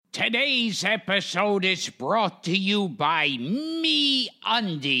Today's episode is brought to you by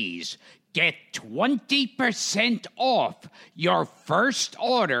MeUndies. Get 20% off your first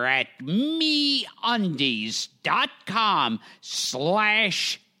order at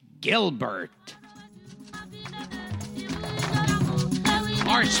MeUndies.com/Gilbert.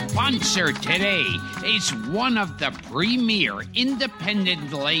 Our sponsor today is one of the premier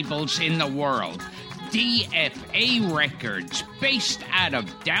independent labels in the world, DFA Records, based out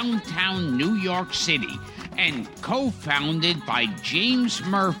of downtown New York City and co-founded by James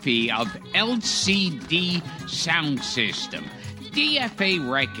Murphy of LCD Sound System. DFA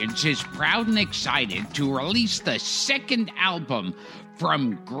Records is proud and excited to release the second album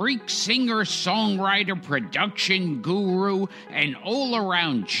from Greek singer-songwriter, production guru, and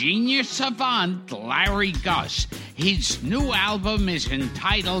all-around genius savant Larry Guss. His new album is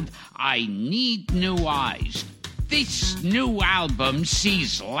entitled I Need New Eyes. This new album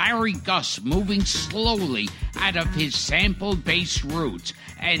sees Larry Guss moving slowly out of his sample-based roots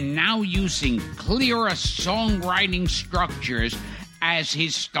and now using clearer songwriting structures as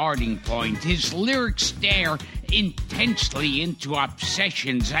his starting point. His lyrics stare intensely into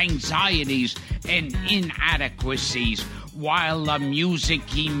obsessions, anxieties, and inadequacies, while the music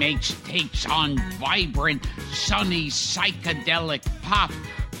he makes takes on vibrant, sunny, psychedelic pop,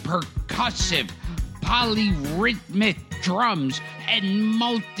 percussive, polyrhythmic drums, and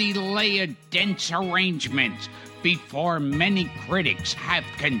multi-layered dense arrangements. Before many critics have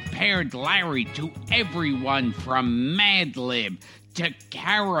compared Larry to everyone from Madlib to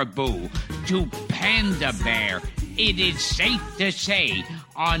Caribou to Panda Bear, it is safe to say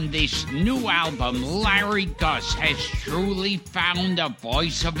on this new album, Larry Guss has truly found a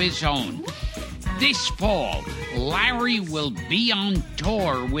voice of his own. This fall, Larry will be on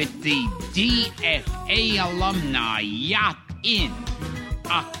tour with the DFA alumni Yacht Inn.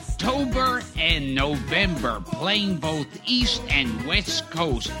 October and November, playing both East and West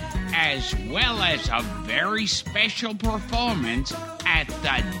Coast, as well as a very special performance at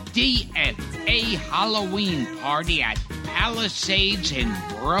the DFA Halloween party at Palisades in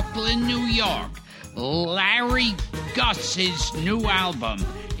Brooklyn, New York. Larry Guss's new album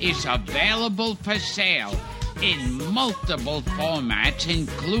is available for sale in multiple formats,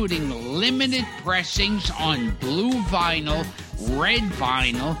 including limited pressings on blue vinyl, red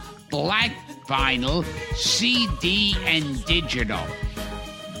vinyl, black vinyl, CD, and digital.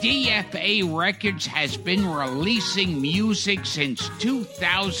 DFA Records has been releasing music since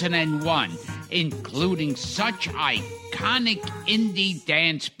 2001, including such iconic indie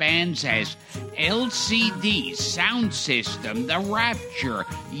dance bands as LCD Sound System, The Rapture,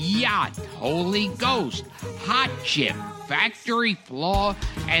 Yacht, Holy Ghost, Hot Chip, Factory Floor,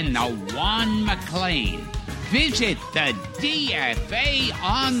 and the Juan McLean. Visit the DFA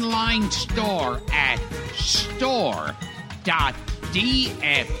online store at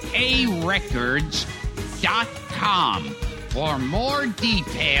store.dfarecords.com for more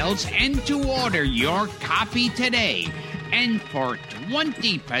details and to order your copy today. And for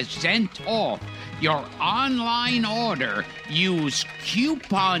 20% off your online order, use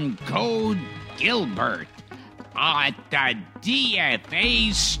coupon code Gilbert at the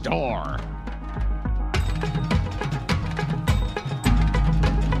DFA store.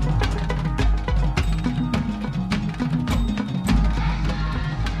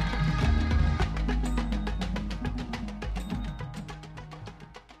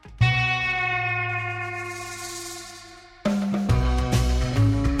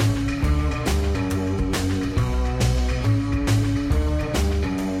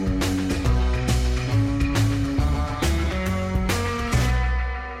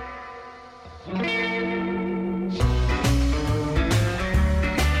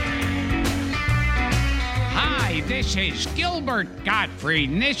 This is Gilbert Gottfried,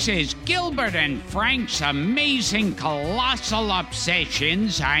 and this is Gilbert and Frank's Amazing Colossal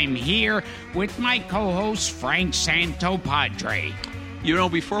Obsessions. I'm here with my co-host, Frank Santopadre. You know,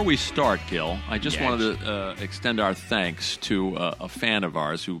 before we start, Gil, I just wanted to extend our thanks to a fan of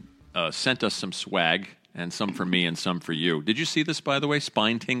ours who sent us some swag, and some for me and some for you. Did you see this, by the way?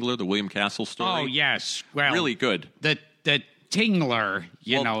 Spine Tingler, the William Castle story? Oh, yes. Well, really good. The Tingler,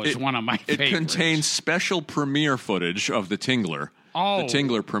 is one of my favorites. It contains special premiere footage of the Tingler. Oh. The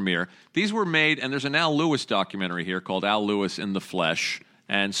Tingler premiere. These were made, and there's an Al Lewis documentary here called Al Lewis in the Flesh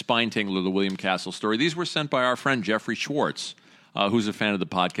and Spine Tingler, the William Castle story. These were sent by our friend Jeffrey Schwartz, who's a fan of the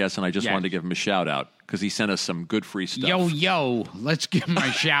podcast, and I just wanted to give him a shout-out because he sent us some good free stuff. Yo, let's give him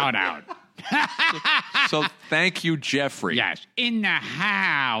a shout-out. So thank you, Jeffrey. Yes, in the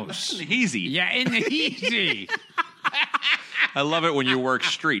house. In the easy. Yeah, in the easy. I love it when you work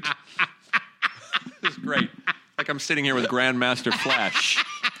street. It's great. Like I'm sitting here with Grandmaster Flash.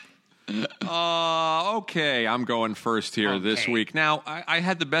 Okay, I'm going first here this week. Now, I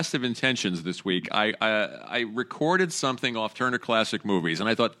had the best of intentions this week. I recorded something off Turner Classic Movies, and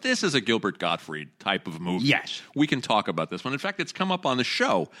I thought, this is a Gilbert Gottfried type of movie. Yes. We can talk about this one. In fact, it's come up on the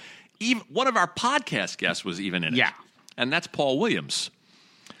show. Even one of our podcast guests was even in it. Yeah. And that's Paul Williams.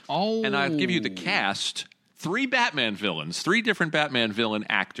 Oh. And I'll give you the cast. 3 Batman villains, 3 different Batman villain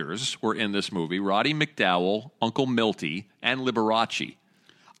actors were in this movie. Roddy McDowall, Uncle Milty, and Liberace.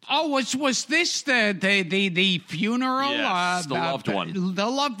 Oh, was this the funeral? Yes, the loved one. The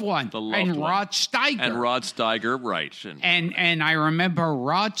loved one. Rod Steiger. And Rod Steiger, right. And I remember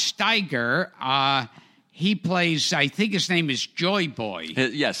Rod Steiger, he plays, I think his name is Joy Boy.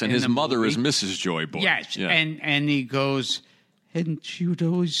 Yes, and his mother is Mrs. Joy Boy. Yes, yeah. and he goes, and she would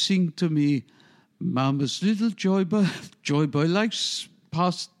always sing to me, Mama's little Joy Boy likes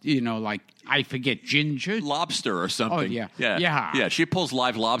pasta, like, I forget, ginger? Lobster or something. Oh, yeah. Yeah, she pulls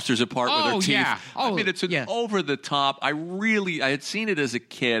live lobsters apart with her teeth. Yeah. I mean, it's over the top. I had seen it as a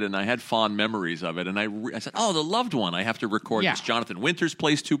kid, and I had fond memories of it. And I said, the loved one. I have to record this. Jonathan Winters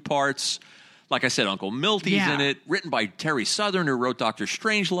plays 2 parts. Like I said, Uncle Milty's in it, written by Terry Southern, who wrote Dr.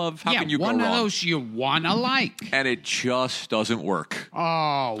 Strangelove. How can you go wrong? One of those you want to like. And it just doesn't work.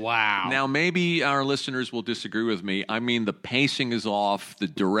 Oh, wow. Now, maybe our listeners will disagree with me. I mean, the pacing is off. The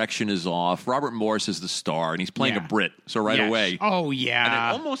direction is off. Robert Morris is the star, and he's playing a Brit. So away. Oh, yeah. And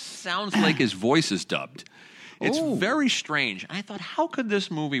it almost sounds like his voice is dubbed. It's very strange. I thought, how could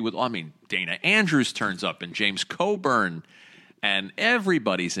this movie Dana Andrews turns up and James Coburn, and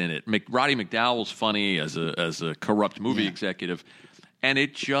everybody's in it. Roddy McDowall's funny as a corrupt movie executive, and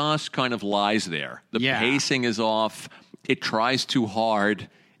it just kind of lies there. The pacing is off. It tries too hard.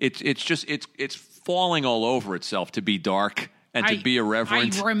 It's falling all over itself to be dark and to be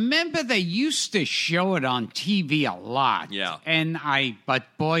irreverent. I remember they used to show it on TV a lot. Yeah.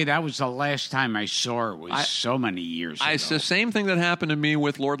 But boy, that was the last time I saw it. Was so many years ago. It's the same thing that happened to me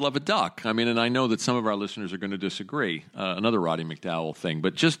with Lord Love a Duck. I mean, and I know that some of our listeners are going to disagree. Another Roddy McDowall thing.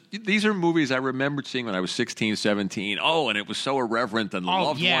 But these are movies I remembered seeing when I was 16, 17. Oh, and it was so irreverent, and the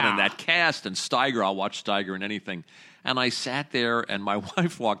loved one, and that cast, and Steiger. I'll watch Steiger in anything. And I sat there, and my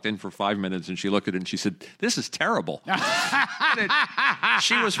wife walked in for 5 minutes, and she looked at it, and she said, "This is terrible."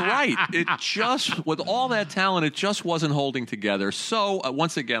 She was right. It just, with all that talent, it just wasn't holding together. So,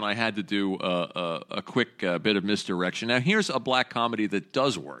 once again, I had to do a quick bit of misdirection. Now, here's a black comedy that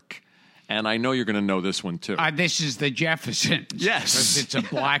does work. And I know you're going to know this one, too. This is The Jeffersons. Yes. Because it's a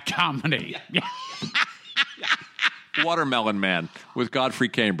black comedy. Watermelon Man with Godfrey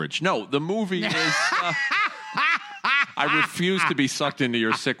Cambridge. No, the movie is... I refuse to be sucked into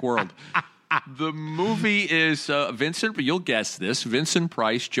your sick world. The movie is Vincent, you'll guess this, Vincent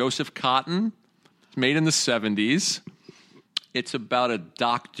Price, Joseph Cotton. It's made in the 70s. It's about a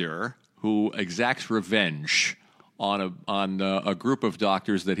doctor who exacts revenge on a group of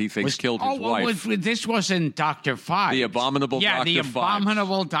doctors that he thinks killed his wife. This wasn't Dr. Phibes. The Abominable Dr. Phibes. Yeah, the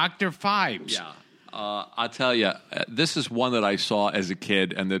Abominable Dr. Phibes. Yeah. I'll tell you, this is one that I saw as a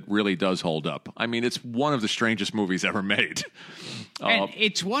kid and that really does hold up. I mean, it's one of the strangest movies ever made. And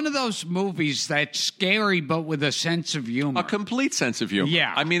it's one of those movies that's scary, but with a sense of humor. A complete sense of humor.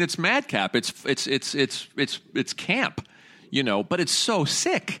 Yeah. I mean, it's madcap. It's camp, but it's so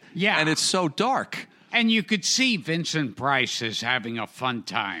sick. Yeah. And it's so dark. And you could see Vincent Price is having a fun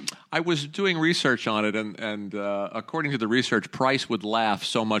time. I was doing research on it, and according to the research, Price would laugh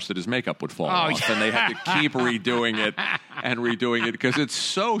so much that his makeup would fall off, and they had to keep redoing it because it's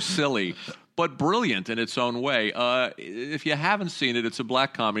so silly, but brilliant in its own way. If you haven't seen it, it's a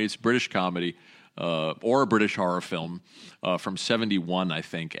black comedy. It's a British comedy or a British horror film from 1971, I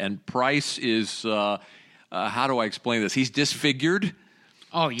think. And Price is, how do I explain this? He's disfigured.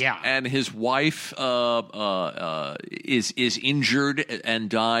 Oh, yeah. And his wife is injured and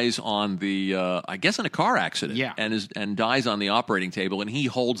dies on the, I guess in a car accident. Yeah. And dies on the operating table, and he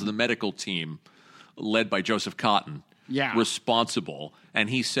holds the medical team, led by Joseph Cotton, responsible. And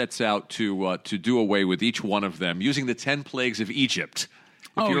he sets out to do away with each one of them using the 10 plagues of Egypt.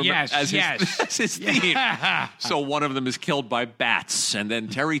 As his theme. So one of them is killed by bats, and then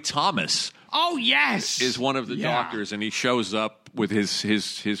Terry Thomas. Oh, yes. Is one of the doctors, and he shows up with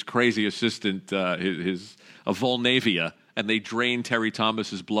his crazy assistant, his Volnavia, and they drain Terry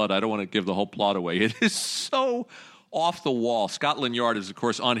Thomas's blood. I don't want to give the whole plot away. It is so off the wall. Scotland Yard is, of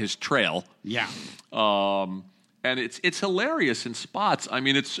course, on his trail. Yeah. And it's hilarious in spots. I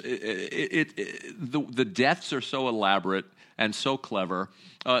mean, the deaths are so elaborate, and so clever.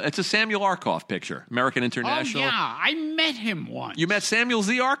 It's a Samuel Arkoff picture, American International. Oh, yeah. I met him once. You met Samuel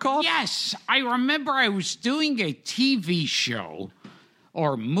Z. Arkoff? Yes. I remember I was doing a TV show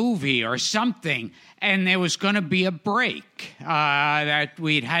or movie or something, and there was going to be a break that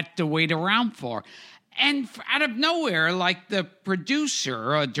we'd had to wait around for. And out of nowhere, like the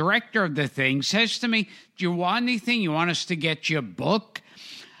producer or director of the thing says to me, do you want anything? You want us to get you a book?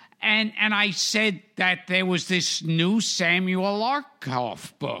 And I said that there was this new Samuel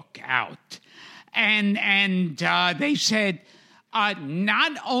Arkoff book out. And they said,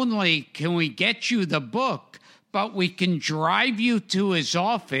 not only can we get you the book, but we can drive you to his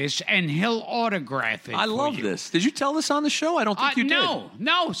office and he'll autograph it. I love this. Did you tell this on the show? I don't think you did.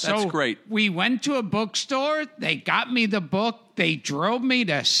 No. That's great. We went to a bookstore. They got me the book. They drove me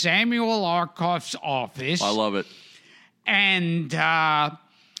to Samuel Arkoff's office. I love it. And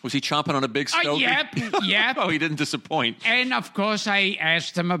was he chomping on a big stogie? Yep. Oh, he didn't disappoint. And, of course, I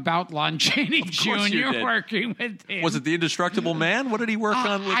asked him about Lon Chaney Jr. working with him. Was it The Indestructible Man? What did he work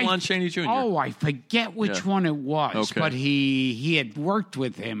on with Lon Chaney Jr.? Oh, I forget which one it was, but he had worked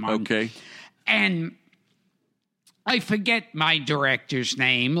with him. Okay. And I forget my director's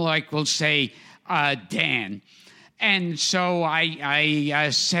name, like we'll say Dan. And so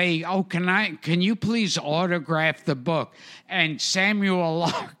I say, oh, can you please autograph the book? And Samuel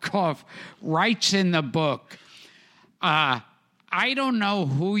Arkoff writes in the book, I don't know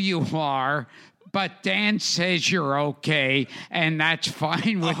who you are, but Dan says you're okay, and that's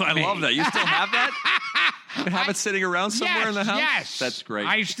fine with me. I love that. You still have that? You have it sitting around somewhere in the house? Yes. That's great.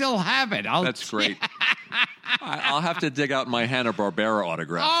 I still have it. That's great. I'll have to dig out my Hanna-Barbera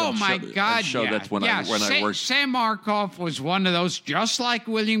autograph. Oh, my God, and show that when I worked. Sam Arkoff was one of those, just like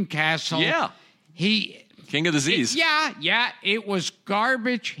William Castle. Yeah. King of the Z's. Yeah. It was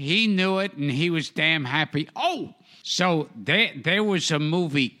garbage. He knew it, and he was damn happy. Oh, so there was a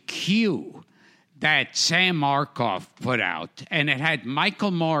movie, Q, that Sam Arkoff put out, and it had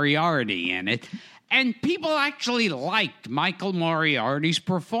Michael Moriarty in it. And people actually liked Michael Moriarty's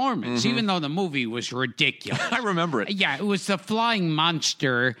performance, even though the movie was ridiculous. I remember it. Yeah, it was the flying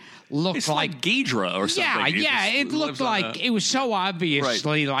monster. It's like Ghidra or something. Yeah. It looked like it was so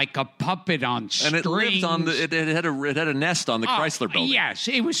obviously like a puppet on strings. And it lived on it had a nest on the Chrysler Building. Yes,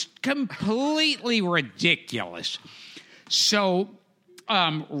 it was completely ridiculous. So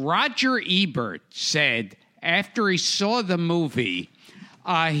Roger Ebert said after he saw the movie.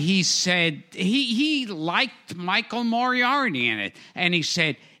 He said he liked Michael Moriarty in it. And he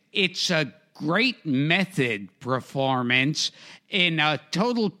said, it's a great method performance in a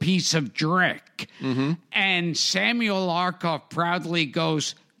total piece of dreck. Mm-hmm. And Samuel Arkoff proudly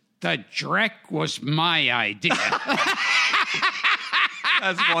goes, the dreck was my idea.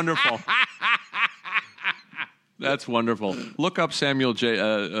 That's wonderful. That's wonderful. Look up Samuel Z.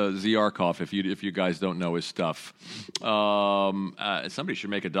 Arkoff if you guys don't know his stuff. Somebody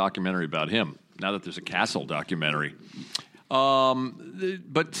should make a documentary about him. Now that there's a Castle documentary.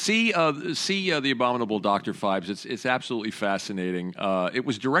 But see the Abominable Dr. Phibes. It's absolutely fascinating. It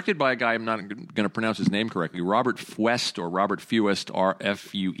was directed by a guy, I'm not going to pronounce his name correctly, Robert Fuest,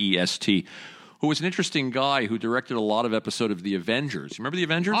 R-F-U-E-S-T, who was an interesting guy who directed a lot of episodes of The Avengers. Remember The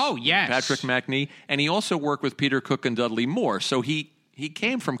Avengers? Oh, yes. Patrick Macnee. And he also worked with Peter Cook and Dudley Moore. So he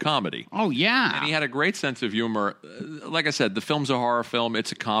came from comedy. Oh, yeah. And he had a great sense of humor. Like I said, the film's a horror film.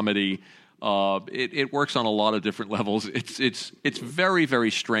 It's a comedy. It works on a lot of different levels. It's very, very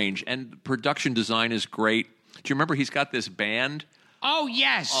strange. And production design is great. Do you remember he's got this band? Oh,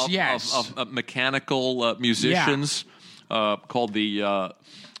 yes, Of mechanical musicians called the...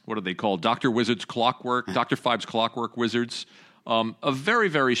 what are they called? Dr. Wizard's Clockwork, Dr. Phibes' Clockwork Wizards. A very,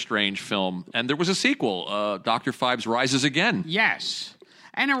 very strange film. And there was a sequel, Dr. Phibes Rises Again. Yes.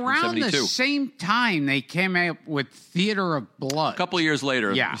 And around the same time, they came out with Theater of Blood. A couple of years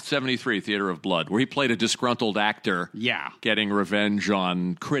later, 73, Theater of Blood, where he played a disgruntled actor getting revenge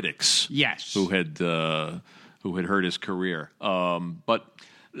on critics who had hurt his career. But...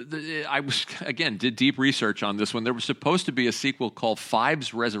 I did deep research on this one. There was supposed to be a sequel called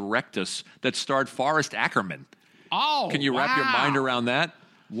Phibes Resurrectus that starred Forrest Ackerman. Oh, can you wrap your mind around that?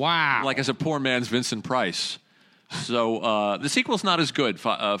 Wow. Like as a poor man's Vincent Price. So the sequel's not as good,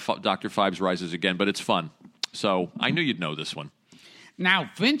 Dr. Phibes Rises Again, but it's fun. So I knew you'd know this one. Now,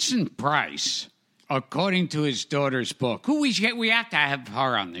 Vincent Price, according to his daughter's book, who we have to have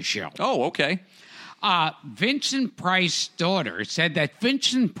her on the show. Oh, okay. Vincent Price's daughter said that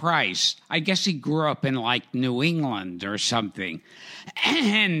Vincent Price, I guess he grew up in like New England or something,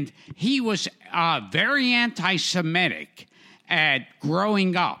 and he was very anti-Semitic at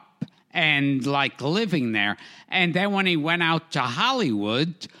growing up. and like living there. And then when he went out to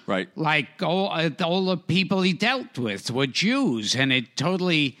Hollywood, Right. like all the people he dealt with were Jews, and it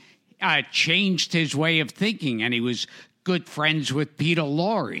totally changed his way of thinking. And he was good friends with Peter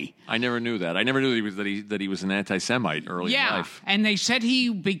Lorre. I never knew that. I never knew that he was an anti-Semite early in life. And they said he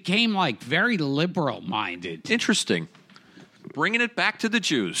became like very liberal-minded. Interesting. Bringing it back to the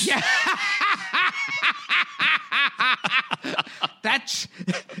Jews. Yeah. That's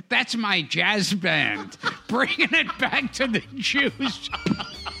my jazz band. Bringing it back to the Jews.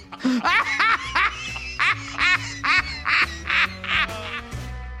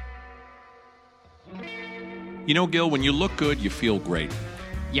 You know, Gil, when you look good, you feel great.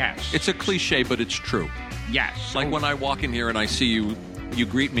 Yes. It's a cliche, but it's true. Yes. Like when I walk in here and I see you, you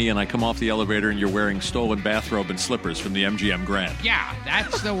greet me and I come off the elevator and you're wearing stolen bathrobe and slippers from the MGM Grand. Yeah,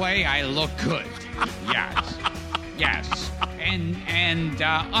 that's the way I look good. Yes. Yes. And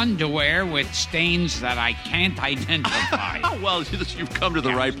underwear with stains that I can't identify. Well, you've come to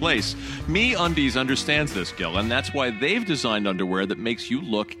the right place. Me Undies understands this, Gil, and that's why they've designed underwear that makes you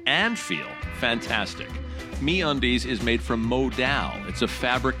look and feel fantastic. Me Undies is made from modal. It's a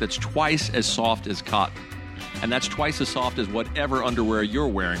fabric that's twice as soft as cotton. And that's twice as soft as whatever underwear you're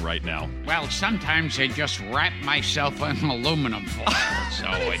wearing right now. Well, sometimes I just wrap myself in aluminum foil. So,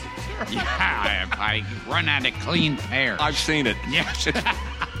 I run out of clean pairs. I've seen it. Yes.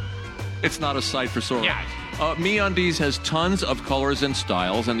 It's not a sight for sore. Yes. MeUndies has tons of colors and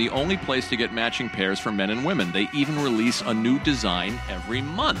styles, and the only place to get matching pairs for men and women. They even release a new design every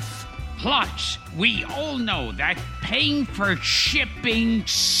month. Plus, we all know that paying for shipping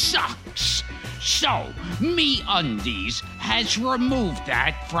sucks. So, MeUndies has removed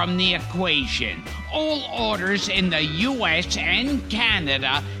that from the equation. All orders in the U.S. and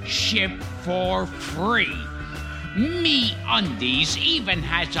Canada ship for free. MeUndies even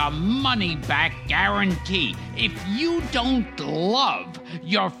has a money-back guarantee. If you don't love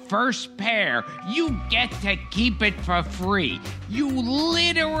your first pair, you get to keep it for free. You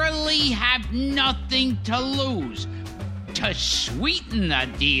literally have nothing to lose. To sweeten the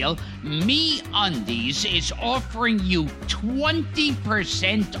deal, MeUndies is offering you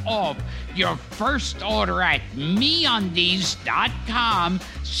 20% off your first order at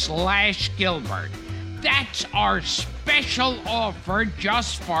MeUndies.com/Gilbert. That's our special offer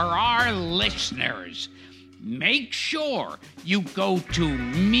just for our listeners. Make sure you go to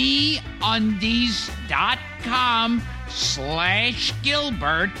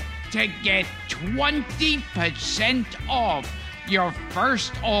MeUndies.com/Gilbert to get 20% off your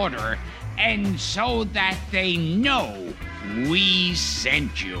first order, and so that they know we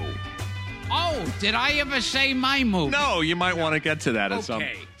sent you. Oh, did I ever say my movie? No, you might want to get to that at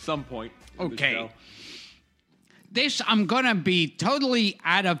some point. Okay. This, I'm going to be totally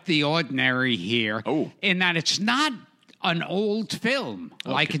out of the ordinary here. Oh. In that it's not an old film.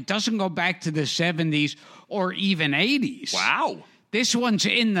 Okay. Like, it doesn't go back to the 70s or even 80s. Wow. This one's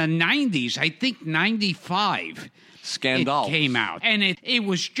in the 90s. I think 95. Scandal. It came out. And it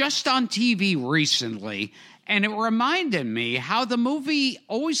was just on TV recently. And it reminded me how the movie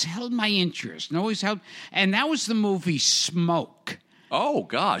always held my interest. And that was the movie Smoke. Oh,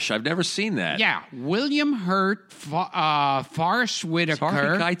 gosh, I've never seen that. Yeah, William Hurt, Forrest Whitaker. Is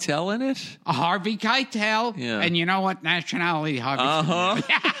Harvey Keitel in it? Harvey Keitel. Yeah. And you know what nationality Harvey Keitel? Uh-huh.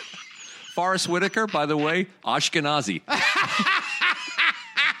 Forrest Whitaker, by the way, Ashkenazi.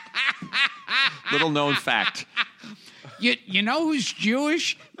 Little known fact. You know who's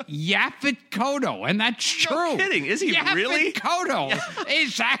Jewish? Yaphet Kotto, and that's true. No kidding. Is he really? Yaphet Kotto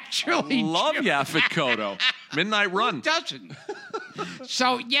is actually Love Jewish. Yaphet Kotto. Midnight Run. Who doesn't?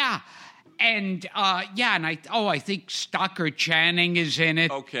 So, yeah. And, and I think Stockard Channing is in it.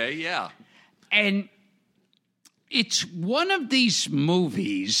 Okay, yeah. And it's one of these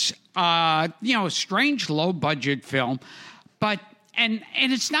movies, a strange low-budget film, but, and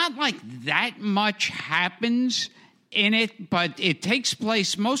it's not like that much happens in it, but it takes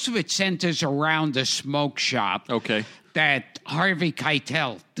place, most of it centers around a smoke shop. Okay. That Harvey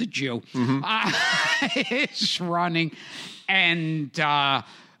Keitel, the Jew, is running. And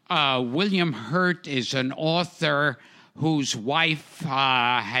William Hurt is an author whose wife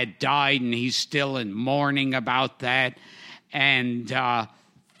had died, and he's still in mourning about that. And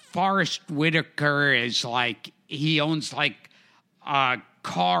Forrest Whitaker is like, he owns like a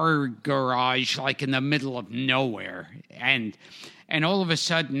car garage like in the middle of nowhere. And all of a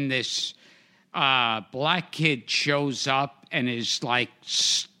sudden this black kid shows up and is like,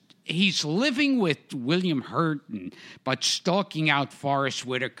 he's living with William Hurt, but stalking out Forrest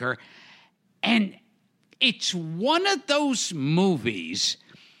Whitaker. And it's one of those movies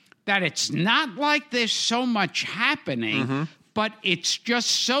that it's not like there's so much happening, but it's just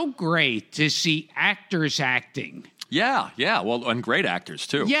so great to see actors acting. Yeah. Well, and great actors,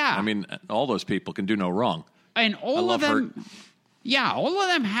 too. Yeah. I mean, all those people can do no wrong. And all of them... Yeah, all of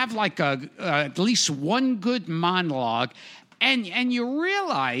them have like at least one good monologue, and you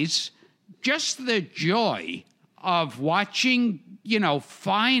realize just the joy of watching,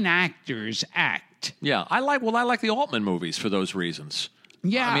 fine actors act. Yeah, I like the Altman movies for those reasons.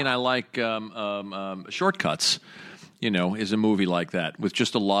 Yeah. I mean, I like Shortcuts, is a movie like that with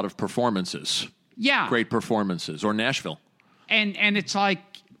just a lot of performances. Yeah. Great performances. Or Nashville. And it's like,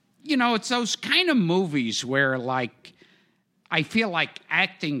 it's those kind of movies where, like, I feel like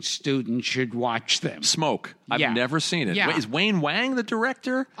acting students should watch them. Smoke. I've never seen it. Yeah. Is Wayne Wang the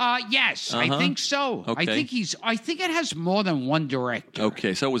director? Yes, I think so. Okay. I think it has more than one director.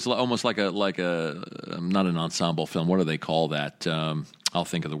 Okay, so it was almost like a not an ensemble film. What do they call that? I'll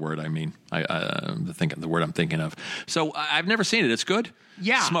think of the word. I mean, the word I'm thinking of. So I've never seen it. It's good.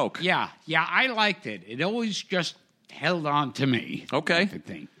 Yeah. Smoke. Yeah. I liked it. It always just held on to me. Okay. I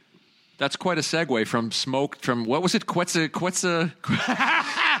think. That's quite a segue from Smoke. From what was it? Quetzalcoatl.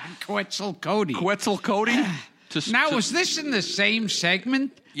 Now, was this in the same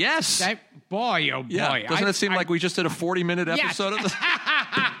segment? Yes. Boy, oh boy. Yeah. Doesn't it seem like we just did a 40-minute episode of this?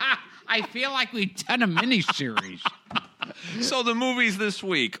 I feel like we've done a miniseries. So the movies this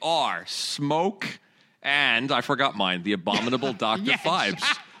week are Smoke and, I forgot mine, The Abominable Dr. Phibes.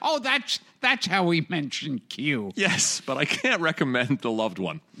 Oh, that's how we mentioned Q. Yes, but I can't recommend The Loved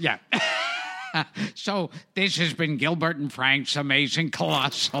One. Yeah. So this has been Gilbert and Frank's Amazing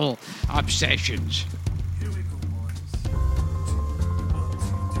Colossal Obsessions. Here we go, boys.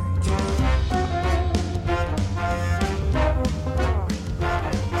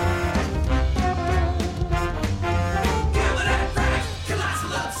 Gilbert and Frank's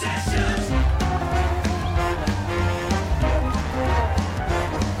Colossal Obsessions.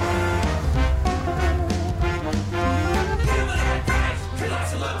 Gilbert and Frank's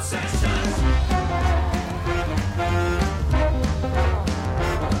Colossal Obsessions.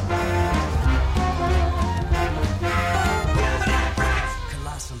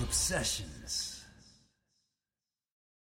 Colossal Obsessions.